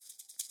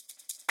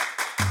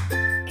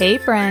Hey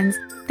friends,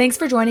 thanks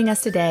for joining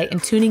us today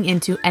and tuning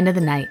into End of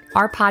the Night,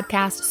 our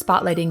podcast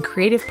spotlighting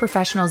creative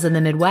professionals in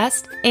the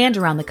Midwest and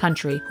around the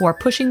country who are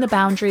pushing the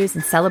boundaries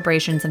in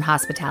celebrations and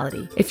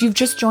hospitality. If you've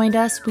just joined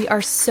us, we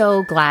are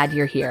so glad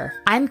you're here.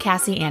 I'm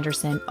Cassie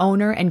Anderson,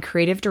 owner and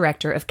creative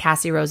director of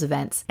Cassie Rose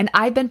Events, and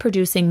I've been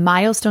producing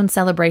milestone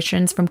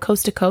celebrations from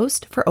coast to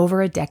coast for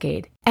over a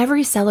decade.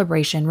 Every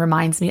celebration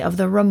reminds me of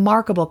the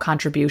remarkable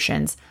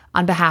contributions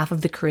on behalf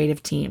of the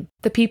creative team,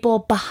 the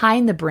people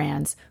behind the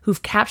brands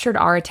who've captured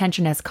our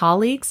attention as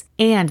colleagues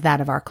and that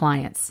of our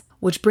clients.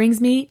 Which brings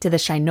me to the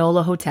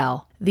Shinola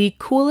Hotel, the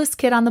coolest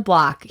kid on the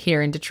block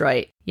here in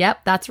Detroit.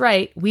 Yep, that's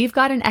right. We've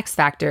got an X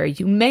factor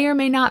you may or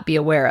may not be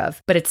aware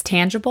of, but it's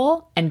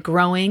tangible and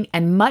growing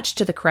and much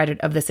to the credit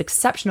of this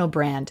exceptional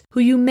brand who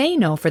you may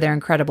know for their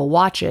incredible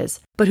watches,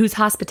 but whose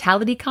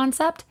hospitality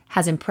concept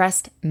has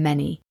impressed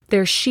many.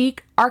 Their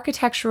chic,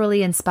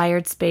 architecturally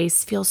inspired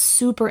space feels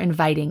super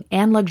inviting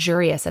and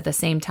luxurious at the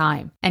same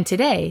time. And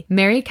today,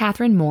 Mary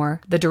Catherine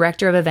Moore, the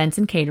Director of Events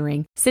and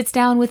Catering, sits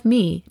down with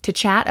me to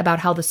chat about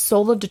how the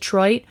soul of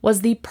Detroit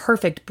was the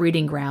perfect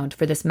breeding ground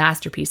for this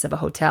masterpiece of a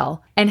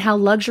hotel, and how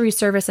luxury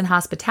service and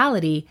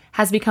hospitality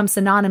has become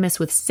synonymous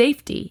with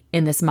safety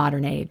in this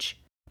modern age.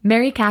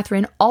 Mary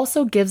Catherine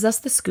also gives us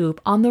the scoop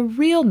on the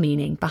real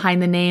meaning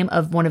behind the name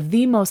of one of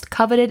the most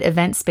coveted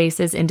event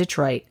spaces in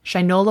Detroit,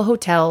 Shinola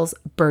Hotel's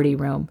Birdie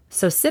Room.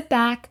 So sit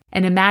back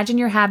and imagine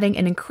you're having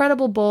an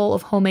incredible bowl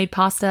of homemade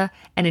pasta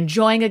and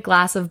enjoying a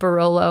glass of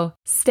Barolo.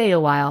 Stay a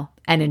while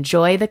and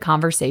enjoy the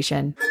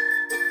conversation.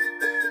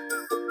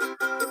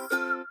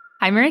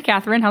 Hi, Mary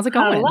Catherine. How's it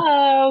going?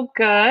 Hello.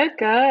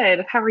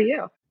 Good. How are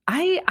you?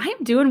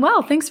 I'm doing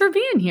well. Thanks for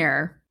being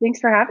here. Thanks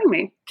for having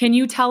me. Can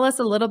you tell us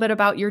a little bit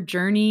about your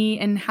journey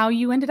and how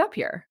you ended up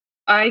here?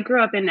 I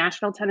grew up in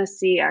Nashville,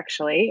 Tennessee,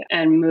 actually,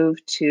 and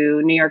moved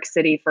to New York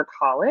City for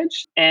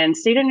college and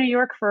stayed in New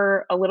York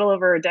for a little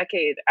over a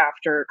decade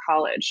after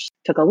college.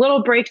 Took a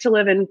little break to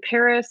live in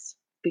Paris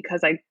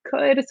because I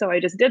could, so I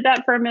just did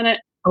that for a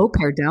minute. Oh,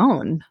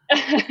 pardon.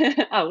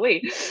 Oh,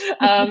 wait.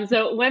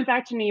 So went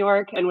back to New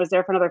York and was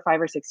there for another 5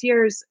 or 6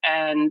 years.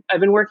 And I've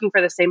been working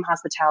for the same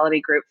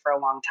hospitality group for a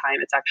long time.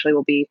 It's actually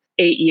will be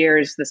 8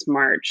 years this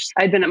March.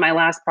 I'd been at my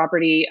last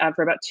property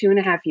for about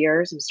 2.5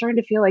 years. I'm starting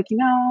to feel like,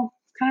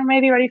 kind of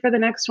maybe ready for the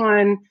next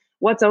one.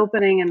 What's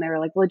opening? And they were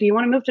like, well, do you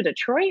want to move to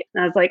Detroit?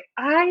 And I was like,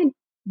 I'd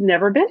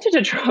never been to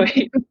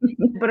Detroit.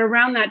 But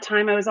around that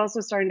time, I was also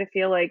starting to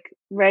feel like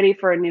ready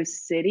for a new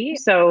city.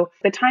 So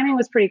the timing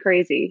was pretty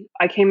crazy.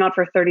 I came out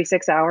for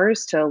 36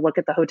 hours to look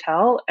at the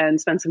hotel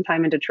and spend some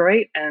time in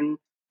Detroit and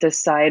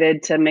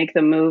decided to make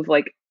the move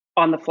like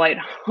on the flight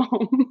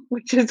home,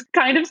 which is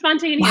kind of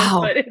spontaneous,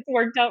 Wow. But it's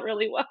worked out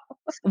really well.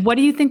 What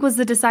do you think was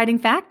the deciding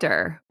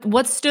factor?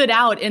 What stood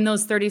out in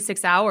those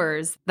 36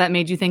 hours that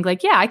made you think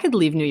like, yeah, I could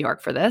leave New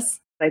York for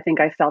this? I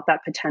think I felt that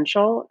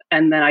potential.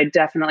 And then I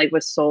definitely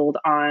was sold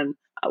on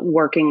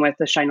working with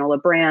the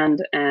Shinola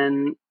brand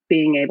and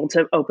being able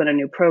to open a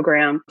new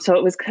program. So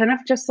it was kind of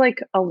just like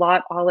a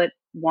lot all at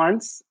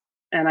once.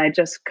 And I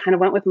just kind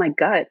of went with my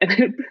gut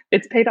and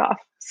it's paid off.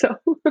 So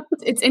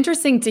it's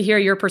interesting to hear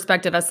your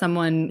perspective as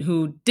someone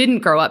who didn't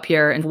grow up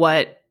here and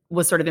what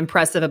was sort of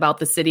impressive about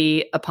the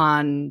city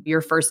upon your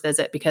first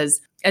visit,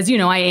 because as you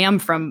know, I am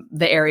from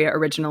the area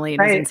originally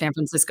and was in San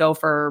Francisco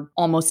for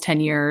almost 10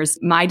 years.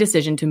 My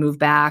decision to move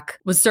back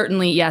was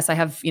certainly, yes, I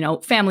have,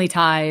 family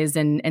ties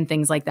and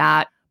things like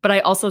that. But I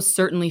also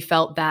certainly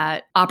felt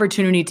that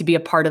opportunity to be a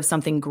part of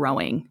something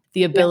growing,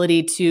 the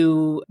ability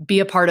to be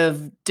a part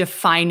of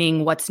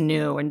defining what's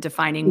new and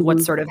defining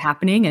what's sort of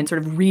happening and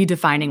sort of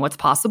redefining what's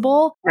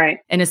possible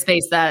in a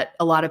space that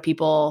a lot of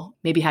people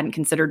maybe hadn't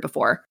considered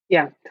before.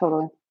 Yeah,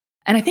 totally.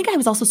 And I think I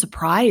was also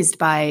surprised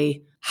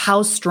by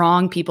how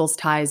strong people's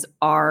ties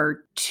are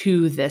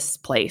to this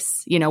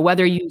place.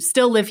 Whether you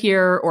still live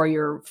here or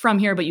you're from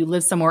here, but you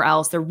live somewhere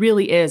else, there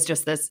really is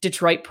just this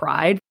Detroit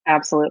pride.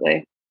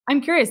 Absolutely.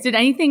 I'm curious, did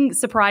anything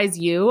surprise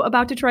you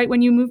about Detroit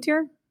when you moved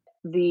here?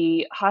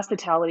 The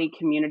hospitality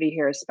community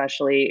here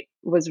especially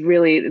was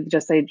really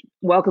just, they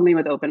welcomed me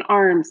with open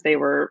arms. They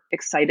were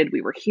excited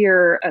we were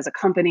here as a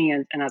company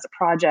and as a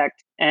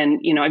project. And,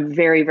 I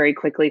very, very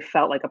quickly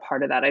felt like a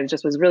part of that. I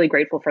just was really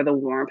grateful for the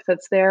warmth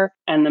that's there.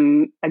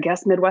 And I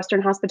guess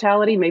Midwestern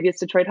hospitality, maybe it's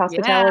Detroit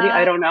hospitality. Yeah,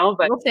 I don't know,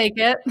 but we'll take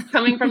it.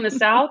 Coming from the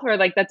South where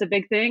like that's a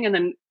big thing. And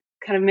then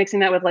kind of mixing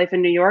that with life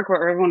in New York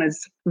where everyone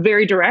is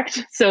very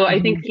direct. So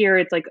I think here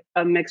it's like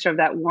a mixture of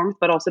that warmth,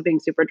 but also being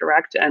super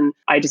direct. And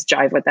I just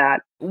jive with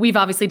that. We've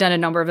obviously done a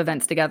number of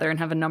events together and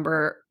have a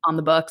number on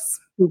the books,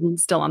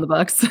 still on the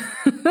books.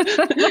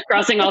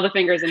 Crossing all the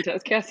fingers and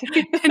toes, Cassie.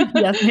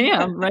 Yes,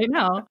 ma'am, right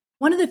now.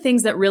 One of the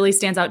things that really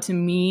stands out to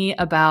me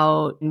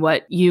about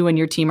what you and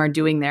your team are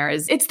doing there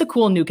is it's the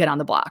cool new kid on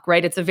the block,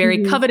 right? It's a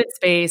very coveted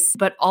space,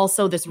 but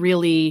also this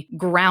really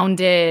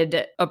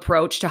grounded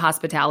approach to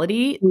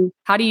hospitality.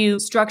 How do you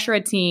structure a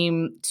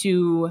team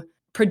to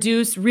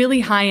produce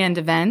really high-end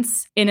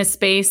events in a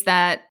space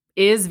that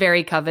is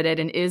very coveted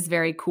and is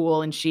very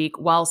cool and chic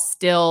while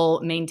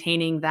still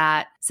maintaining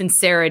that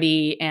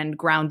sincerity and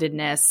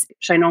groundedness?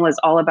 Shinola is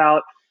all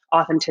about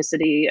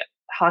authenticity,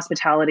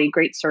 hospitality,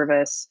 great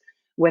service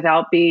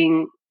without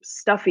being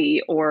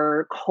stuffy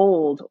or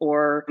cold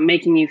or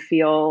making you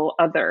feel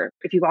other.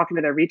 If you walk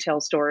into their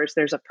retail stores,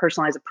 there's a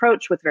personalized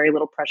approach with very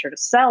little pressure to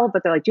sell,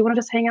 but they're like, do you want to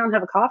just hang out and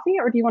have a coffee?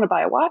 Or do you want to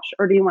buy a watch?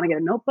 Or do you want to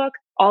get a notebook?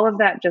 All of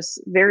that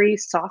just very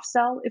soft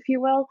sell, if you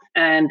will.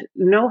 And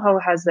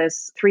NoHo has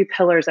this 3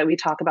 pillars that we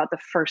talk about the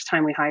first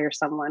time we hire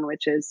someone,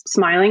 which is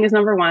smiling is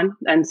number one.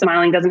 And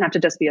smiling doesn't have to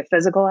just be a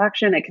physical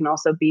action. It can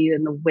also be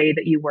in the way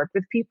that you work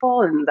with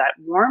people and that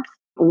warmth.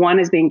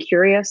 One is being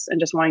curious and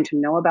just wanting to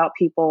know about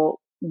people,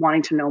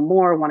 wanting to know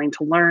more, wanting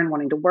to learn,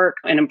 wanting to work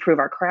and improve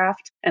our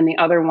craft. And the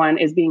other one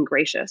is being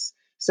gracious.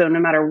 So no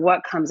matter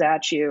what comes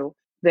at you,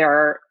 there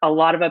are a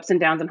lot of ups and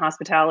downs in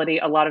hospitality,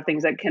 a lot of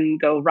things that can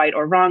go right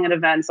or wrong at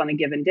events on a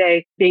given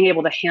day. Being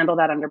able to handle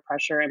that under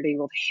pressure and being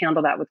able to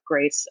handle that with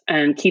grace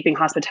and keeping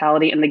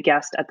hospitality and the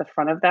guest at the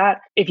front of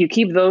that. If you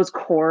keep those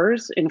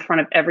cores in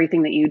front of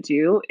everything that you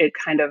do, it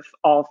kind of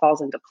all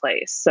falls into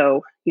place.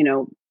 So,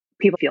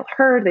 people feel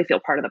heard, they feel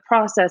part of the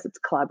process, it's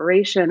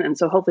collaboration. And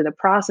so hopefully the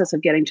process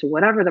of getting to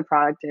whatever the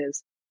product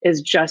is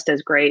just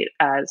as great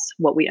as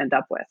what we end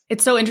up with.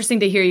 It's so interesting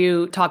to hear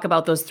you talk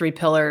about those 3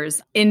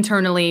 pillars.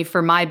 Internally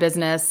for my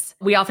business,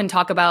 we often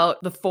talk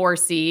about the 4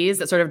 C's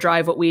that sort of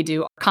drive what we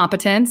do.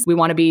 Competence, we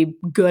want to be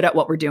good at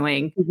what we're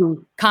doing.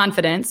 Mm-hmm.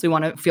 Confidence, we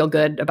want to feel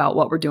good about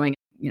what we're doing.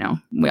 We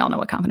all know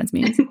what confidence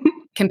means.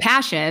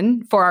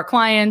 Compassion for our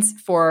clients,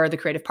 for the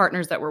creative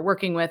partners that we're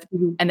working with.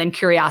 Mm-hmm. And then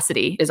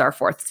curiosity is our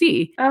 4th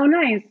C. Oh,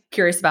 nice.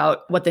 Curious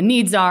about what the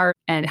needs are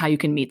and how you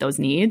can meet those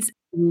needs.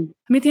 Mm-hmm.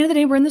 I mean, at the end of the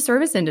day, we're in the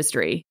service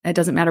industry. It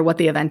doesn't matter what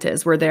the event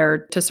is. We're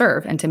there to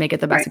serve and to make it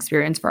the best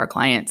experience for our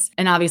clients.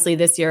 And obviously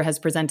this year has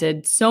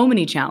presented so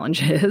many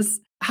challenges.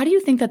 How do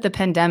you think that the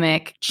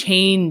pandemic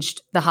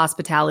changed the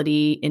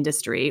hospitality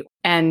industry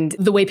and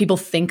the way people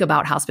think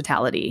about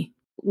hospitality?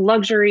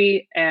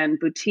 Luxury and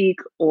boutique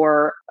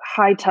or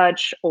high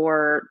touch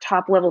or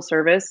top level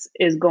service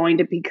is going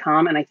to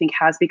become, and I think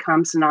has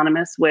become,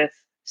 synonymous with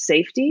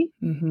safety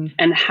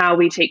and how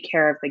we take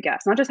care of the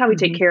guests. Not just how we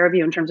take care of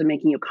you in terms of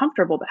making you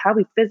comfortable, but how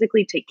we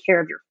physically take care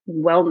of your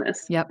wellness,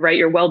 right?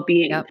 Your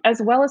well-being,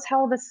 as well as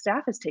how the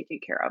staff is taken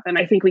care of. And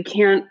I think we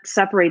can't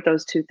separate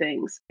those 2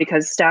 things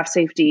because staff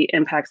safety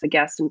impacts the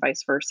guests and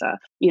vice versa.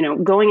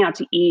 Going out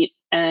to eat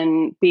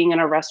and being in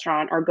a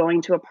restaurant or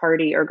going to a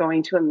party or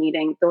going to a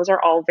meeting, those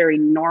are all very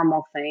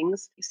normal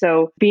things.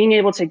 So being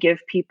able to give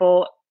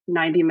people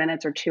 90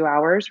 minutes or 2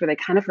 hours where they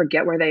kind of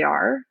forget where they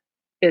are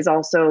is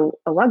also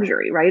a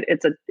luxury, right?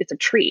 It's a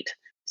treat.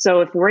 So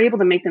if we're able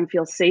to make them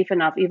feel safe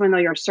enough, even though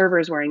your server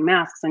is wearing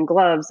masks and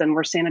gloves and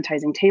we're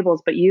sanitizing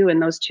tables, but you in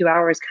those 2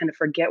 hours kind of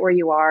forget where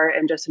you are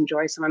and just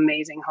enjoy some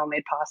amazing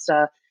homemade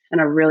pasta and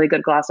a really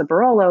good glass of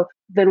Barolo,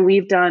 then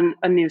we've done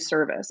a new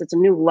service. It's a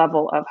new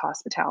level of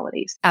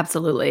hospitality.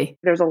 Absolutely.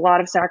 There's a lot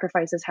of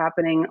sacrifices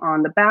happening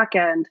on the back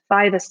end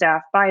by the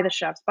staff, by the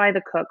chefs, by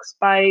the cooks,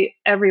 by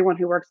everyone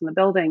who works in the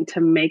building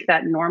to make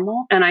that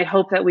normal. And I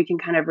hope that we can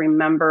kind of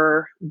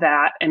remember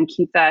that and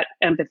keep that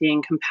empathy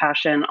and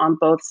compassion on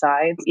both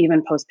sides,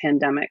 even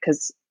post-pandemic,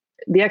 because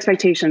the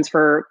expectations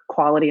for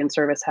quality and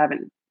service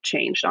haven't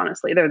changed,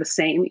 honestly. They're the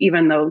same,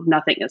 even though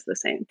nothing is the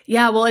same.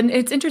 Yeah, well, and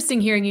it's interesting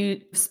hearing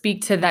you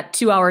speak to that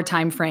 2-hour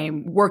time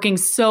frame, working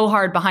so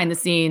hard behind the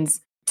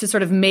scenes to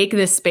sort of make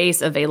this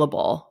space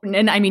available.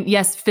 And I mean,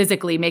 yes,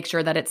 physically make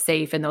sure that it's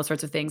safe and those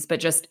sorts of things, but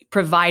just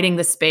providing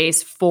the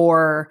space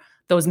for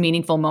those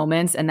meaningful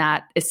moments and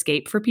that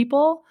escape for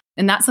people.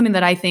 And that's something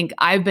that I think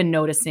I've been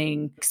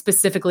noticing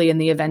specifically in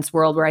the events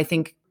world, where I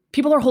think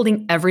people are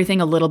holding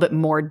everything a little bit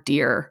more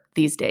dear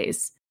these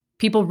days.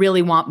 People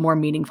really want more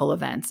meaningful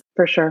events.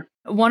 For sure.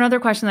 One other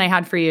question that I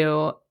had for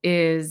you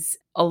is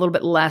a little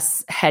bit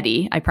less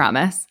heady, I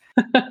promise.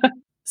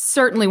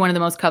 Certainly one of the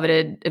most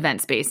coveted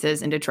event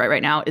spaces in Detroit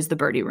right now is the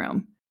Birdie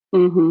Room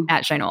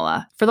at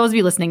Shinola. For those of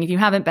you listening, if you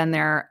haven't been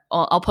there,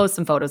 I'll post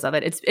some photos of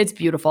it. It's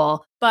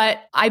beautiful. But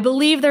I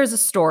believe there's a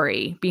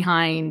story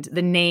behind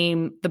the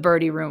name, the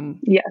Birdie Room.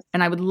 Yes.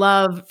 And I would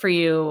love for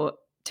you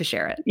to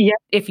share it,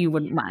 if you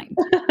wouldn't mind.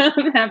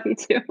 I'm happy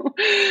to.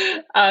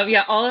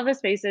 All of the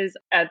spaces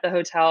at the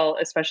hotel,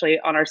 especially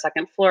on our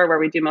 2nd floor where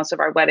we do most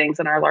of our weddings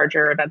and our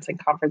larger events and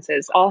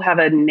conferences, all have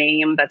a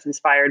name that's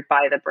inspired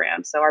by the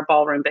brand. So our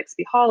ballroom,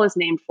 Bixby Hall, is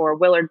named for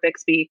Willard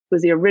Bixby, who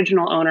was the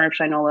original owner of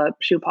Shinola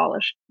Shoe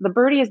Polish. The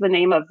Birdie is the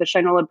name of the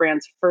Shinola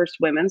brand's first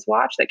women's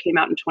watch that came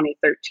out in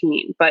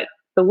 2013. But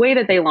the way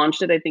that they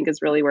launched it, I think,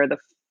 is really where the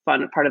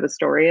fun part of the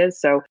story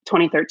is. So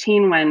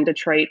 2013, when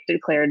Detroit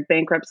declared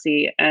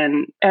bankruptcy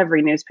and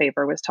every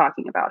newspaper was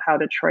talking about how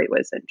Detroit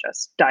was in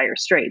just dire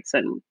straits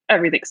and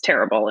everything's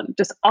terrible and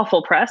just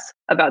awful press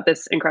about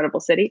this incredible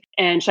city.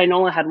 And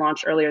Shinola had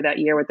launched earlier that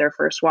year with their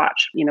first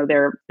watch.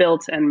 They're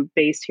built and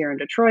based here in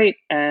Detroit,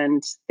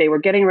 and they were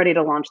getting ready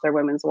to launch their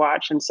women's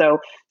watch. And so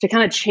to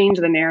kind of change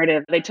the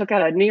narrative, they took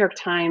out a New York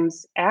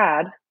Times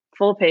ad,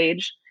 full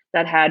page,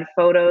 that had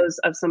photos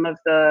of some of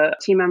the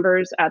team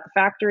members at the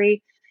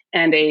factory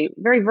and a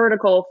very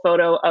vertical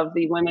photo of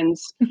the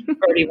women's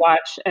Birdie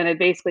watch. And it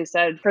basically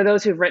said, for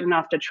those who've written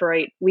off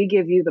Detroit, we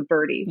give you the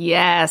Birdie.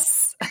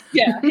 Yes.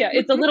 Yeah.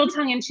 It's a little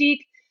tongue in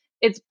cheek.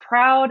 It's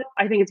proud.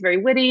 I think it's very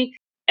witty.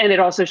 And it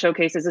also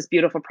showcases this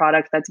beautiful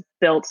product that's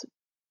built,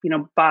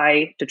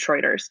 by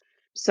Detroiters.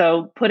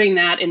 So putting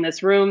that in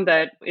this room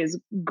that is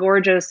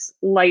gorgeous,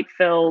 light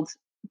filled,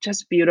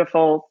 just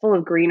beautiful, full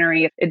of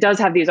greenery. It does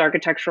have these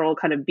architectural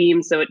kind of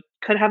beams, so it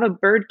could have a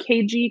bird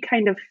cagey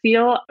kind of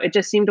feel. It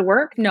just seemed to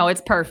work. No,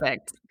 it's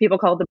perfect. People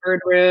call it the bird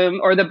room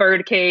or the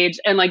bird cage,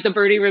 and like the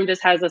birdie room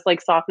just has this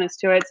like softness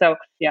to it. So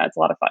yeah, it's a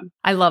lot of fun.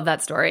 I love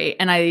that story.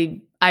 And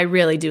I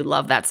really do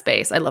love that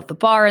space. I love the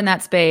bar in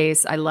that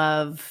space. I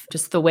love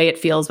just the way it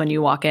feels when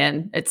you walk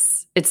in.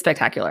 It's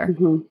spectacular.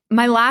 Mm-hmm.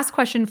 My last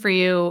question for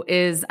you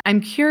is, I'm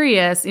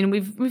curious,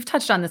 we've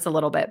touched on this a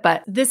little bit,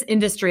 but this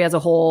industry as a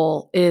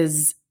whole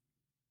is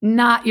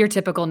not your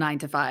typical 9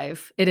 to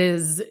 5. It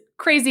is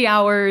crazy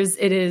hours.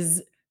 It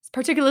is,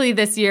 particularly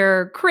this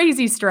year,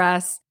 crazy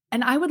stress.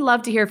 And I would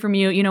love to hear from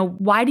you,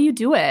 why do you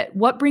do it?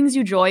 What brings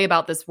you joy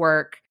about this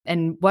work?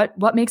 And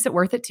what makes it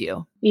worth it to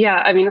you? Yeah,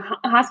 I mean,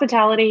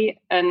 hospitality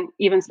and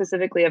even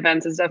specifically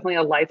events is definitely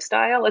a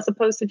lifestyle as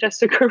opposed to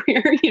just a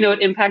career.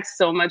 It impacts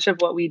so much of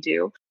what we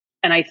do.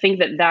 And I think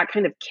that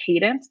kind of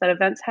cadence that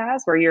events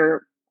has, where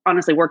you're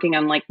honestly working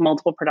on like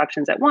multiple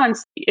productions at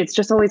once, it's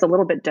just always a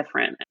little bit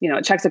different.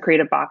 It checks a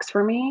creative box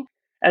for me,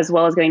 as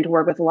well as getting to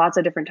work with lots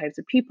of different types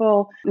of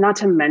people. Not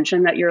to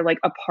mention that you're like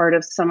a part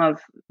of some of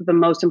the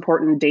most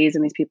important days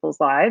in these people's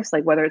lives,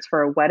 like whether it's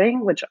for a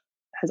wedding, which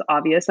has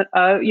obvious,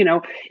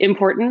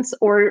 importance,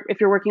 or if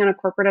you're working on a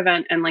corporate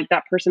event and like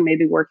that person may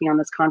be working on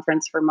this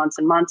conference for months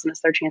and months, and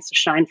it's their chance to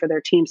shine for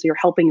their team. So you're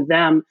helping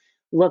them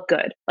look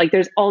good. Like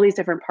there's all these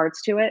different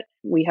parts to it.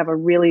 We have a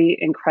really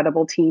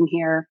incredible team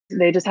here.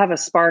 They just have a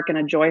spark and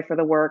a joy for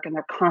the work, and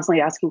they're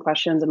constantly asking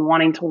questions and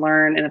wanting to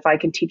learn. And if I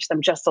can teach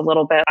them just a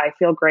little bit, I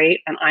feel great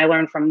and I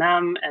learn from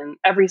them. And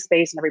every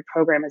space and every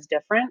program is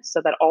different.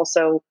 So that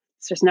also,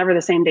 it's just never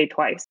the same day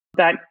twice.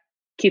 That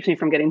keeps me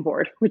from getting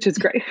bored, which is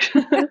great.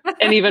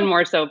 And even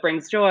more so, it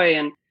brings joy,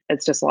 and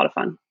it's just a lot of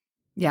fun.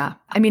 Yeah.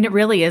 I mean, it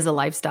really is a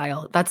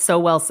lifestyle. That's so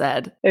well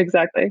said.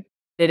 Exactly.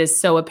 It is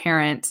so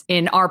apparent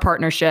in our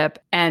partnership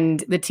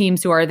and the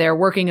teams who are there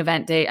working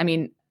event day. I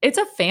mean, it's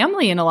a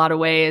family in a lot of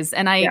ways.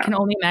 And I can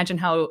only imagine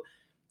how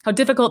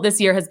difficult this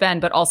year has been,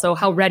 but also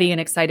how ready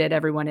and excited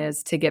everyone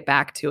is to get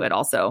back to it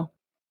also.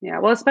 Yeah,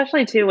 well,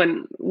 especially too,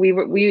 when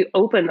we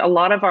opened, a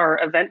lot of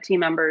our event team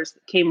members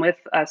came with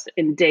us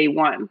in day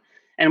one.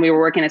 And we were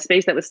working in a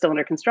space that was still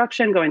under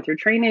construction, going through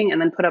training,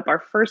 and then put up our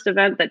first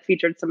event that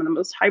featured some of the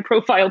most high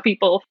profile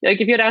people.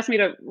 Like if you had asked me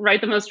to write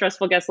the most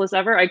stressful guest list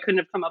ever, I couldn't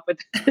have come up with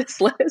this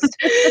list.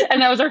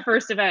 And that was our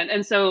first event.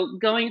 And so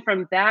going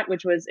from that,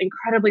 which was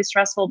incredibly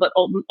stressful, but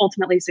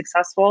ultimately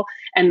successful,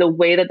 and the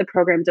way that the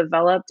program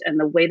developed and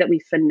the way that we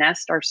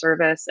finessed our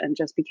service and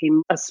just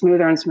became a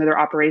smoother and smoother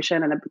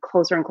operation and a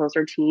closer and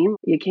closer team,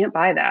 you can't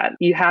buy that.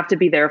 You have to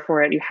be there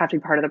for it. You have to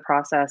be part of the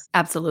process.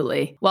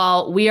 Absolutely.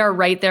 Well, we are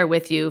right there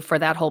with you for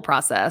that whole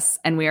process.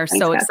 And we are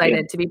so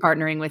excited to be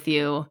partnering with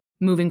you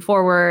moving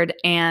forward.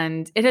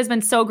 And it has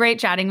been so great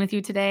chatting with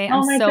you today.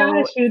 I'm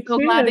so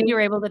glad that you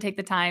were able to take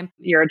the time.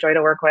 You're a joy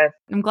to work with.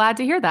 I'm glad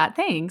to hear that.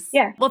 Thanks.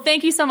 Yeah. Well,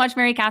 thank you so much,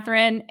 Mary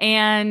Catherine.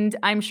 And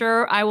I'm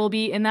sure I will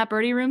be in that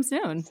birdie room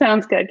soon.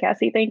 Sounds good,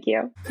 Cassie. Thank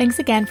you. Thanks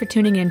again for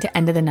tuning in to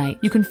End of the Night.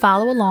 You can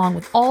follow along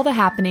with all the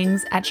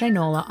happenings at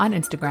Shinola on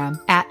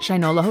Instagram at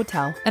Shinola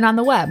Hotel and on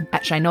the web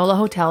at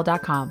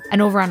shinolahotel.com.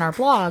 And over on our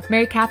blog,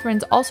 Mary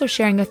Catherine's also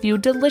sharing a few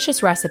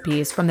delicious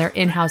recipes from their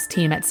in-house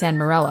team at San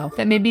Morello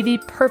that may be the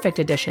perfect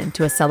addition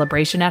to a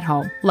celebration at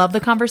home. Love the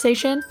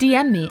conversation?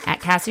 DM me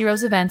at Cassie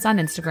Rose Events on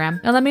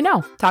Instagram and let me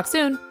know. Talk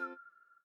soon.